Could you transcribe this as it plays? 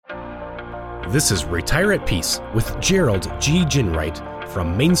This is Retire at Peace with Gerald G. Ginwright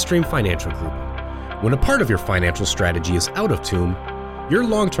from Mainstream Financial Group. When a part of your financial strategy is out of tune, your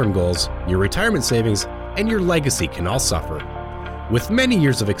long-term goals, your retirement savings, and your legacy can all suffer. With many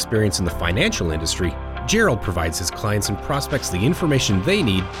years of experience in the financial industry, Gerald provides his clients and prospects the information they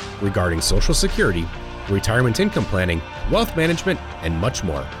need regarding Social Security, retirement income planning, wealth management, and much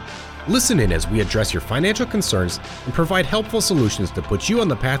more. Listen in as we address your financial concerns and provide helpful solutions to put you on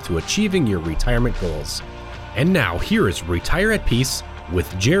the path to achieving your retirement goals. And now, here is Retire at Peace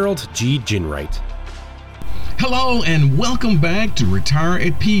with Gerald G. Ginwright. Hello and welcome back to Retire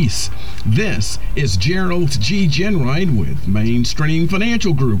at Peace. This is Gerald G. Ginwright with Mainstream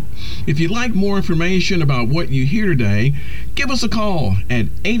Financial Group. If you'd like more information about what you hear today, give us a call at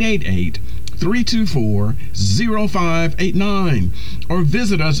 888-324-0589 or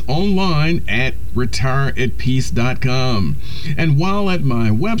visit us online at retireatpeace.com. And while at my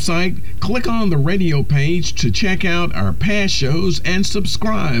website, click on the radio page to check out our past shows and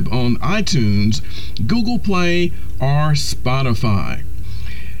subscribe on iTunes, Google Play, or Spotify.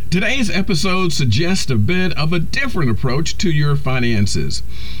 Today's episode suggests a bit of a different approach to your finances.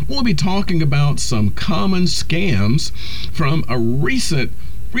 We'll be talking about some common scams from a recent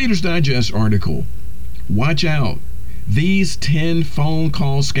Reader's Digest article. Watch out. These 10 phone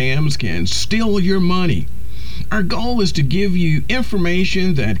call scams can steal your money. Our goal is to give you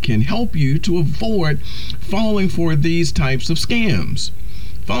information that can help you to avoid falling for these types of scams.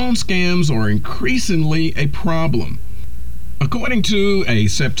 Phone scams are increasingly a problem. According to a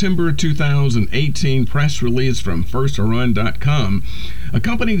September 2018 press release from FirstRun.com, a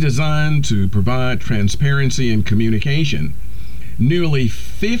company designed to provide transparency in communication, nearly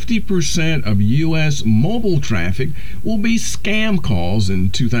 50% of U.S. mobile traffic will be scam calls in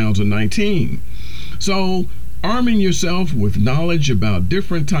 2019. So, arming yourself with knowledge about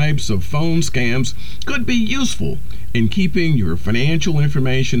different types of phone scams could be useful in keeping your financial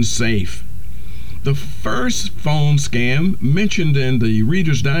information safe. The first phone scam mentioned in the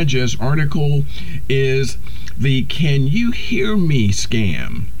Reader's Digest article is the "Can you hear me"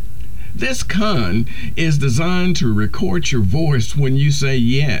 scam. This con is designed to record your voice when you say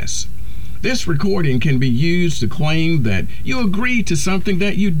yes. This recording can be used to claim that you agreed to something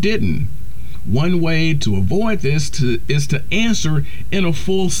that you didn't. One way to avoid this is to answer in a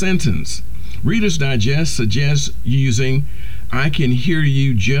full sentence. Reader's Digest suggests using "I can hear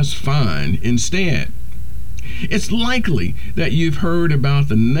you just fine" instead. It's likely that you've heard about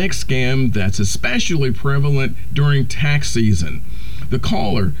the next scam that's especially prevalent during tax season. The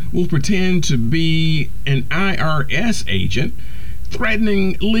caller will pretend to be an IRS agent,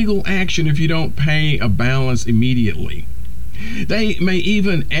 threatening legal action if you don't pay a balance immediately. They may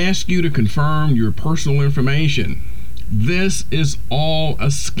even ask you to confirm your personal information. This is all a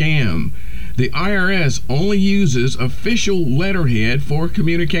scam. The IRS only uses official letterhead for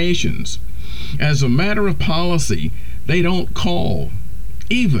communications. As a matter of policy, they don't call.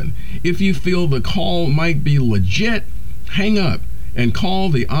 Even if you feel the call might be legit, hang up and call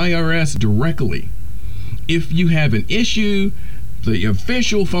the IRS directly. If you have an issue, the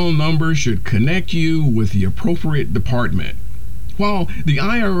official phone number should connect you with the appropriate department. While the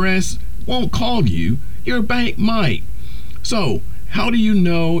IRS won't call you, your bank might. So, how do you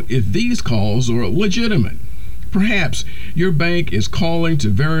know if these calls are legitimate? Perhaps your bank is calling to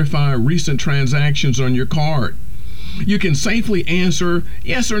verify recent transactions on your card. You can safely answer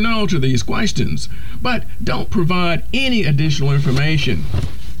yes or no to these questions, but don't provide any additional information.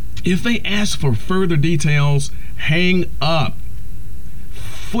 If they ask for further details, hang up.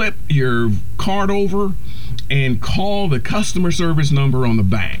 Flip your card over and call the customer service number on the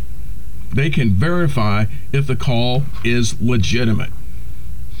back. They can verify if the call is legitimate.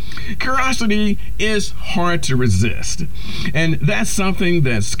 Curiosity is hard to resist, and that's something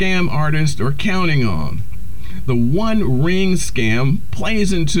that scam artists are counting on. The One Ring scam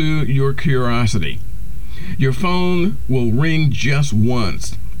plays into your curiosity. Your phone will ring just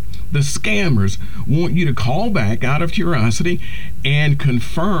once. The scammers want you to call back out of curiosity and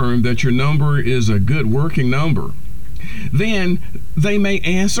confirm that your number is a good working number. Then they may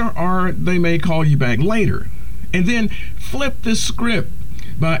answer or they may call you back later. And then flip the script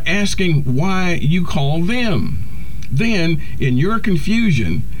by asking why you call them. Then, in your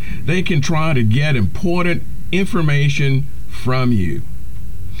confusion, they can try to get important information from you.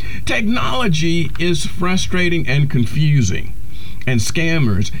 Technology is frustrating and confusing, and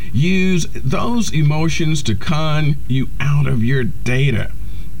scammers use those emotions to con you out of your data.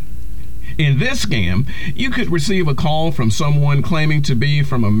 In this scam, you could receive a call from someone claiming to be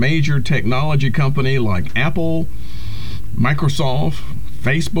from a major technology company like Apple, Microsoft,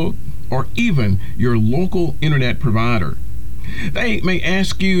 Facebook, or even your local internet provider. They may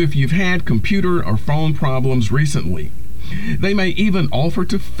ask you if you've had computer or phone problems recently. They may even offer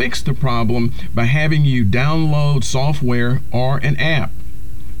to fix the problem by having you download software or an app.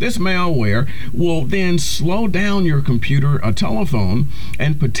 This malware will then slow down your computer or telephone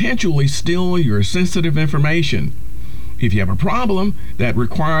and potentially steal your sensitive information. If you have a problem that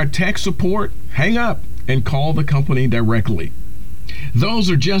requires tech support, hang up and call the company directly. Those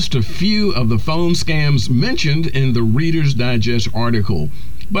are just a few of the phone scams mentioned in the Reader's Digest article,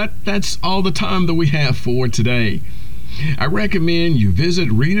 but that's all the time that we have for today. I recommend you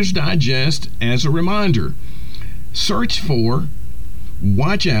visit Reader's Digest as a reminder. Search for,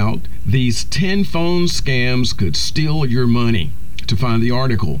 watch out, these 10 phone scams could steal your money to find the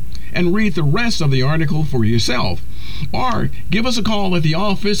article, and read the rest of the article for yourself. Or give us a call at the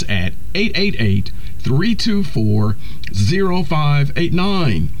office at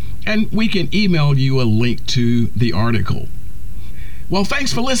 888-324-0589, and we can email you a link to the article. Well,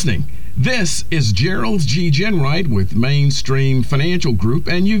 thanks for listening. This is Gerald G. Ginwright with Mainstream Financial Group,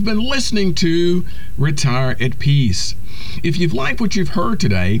 and you've been listening to Retire at Peace. If you've liked what you've heard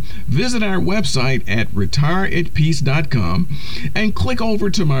today, visit our website at retireatpeace.com and click over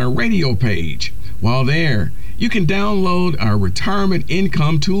to my radio page. While there, you can download our Retirement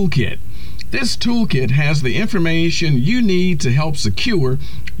Income Toolkit. This toolkit has the information you need to help secure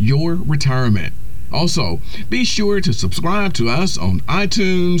your retirement. Also, be sure to subscribe to us on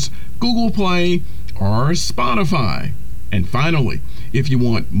iTunes, Google Play, or Spotify. And finally, if you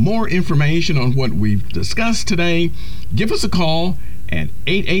want more information on what we've discussed today, give us a call at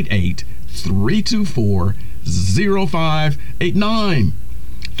 888-324-0589.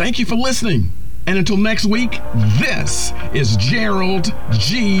 Thank you for listening. And until next week, this is Gerald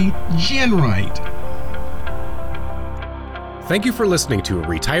G. Ginwright. Thank you for listening to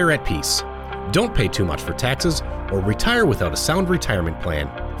Retire at Peace. Don't pay too much for taxes or retire without a sound retirement plan.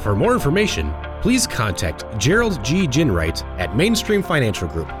 For more information, please contact Gerald G. Ginwright at Mainstream Financial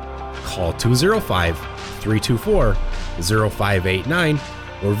Group. Call 205-324-0589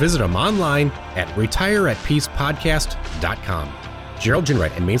 or visit them online at retireatpeacepodcast.com. Gerald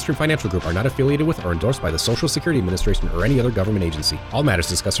Ginwright and Mainstream Financial Group are not affiliated with or endorsed by the Social Security Administration or any other government agency. All matters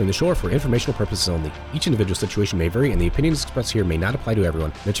discussed during the show are for informational purposes only. Each individual situation may vary, and the opinions expressed here may not apply to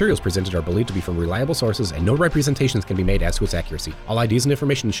everyone. Materials presented are believed to be from reliable sources, and no representations can be made as to its accuracy. All ideas and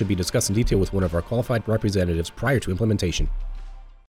information should be discussed in detail with one of our qualified representatives prior to implementation.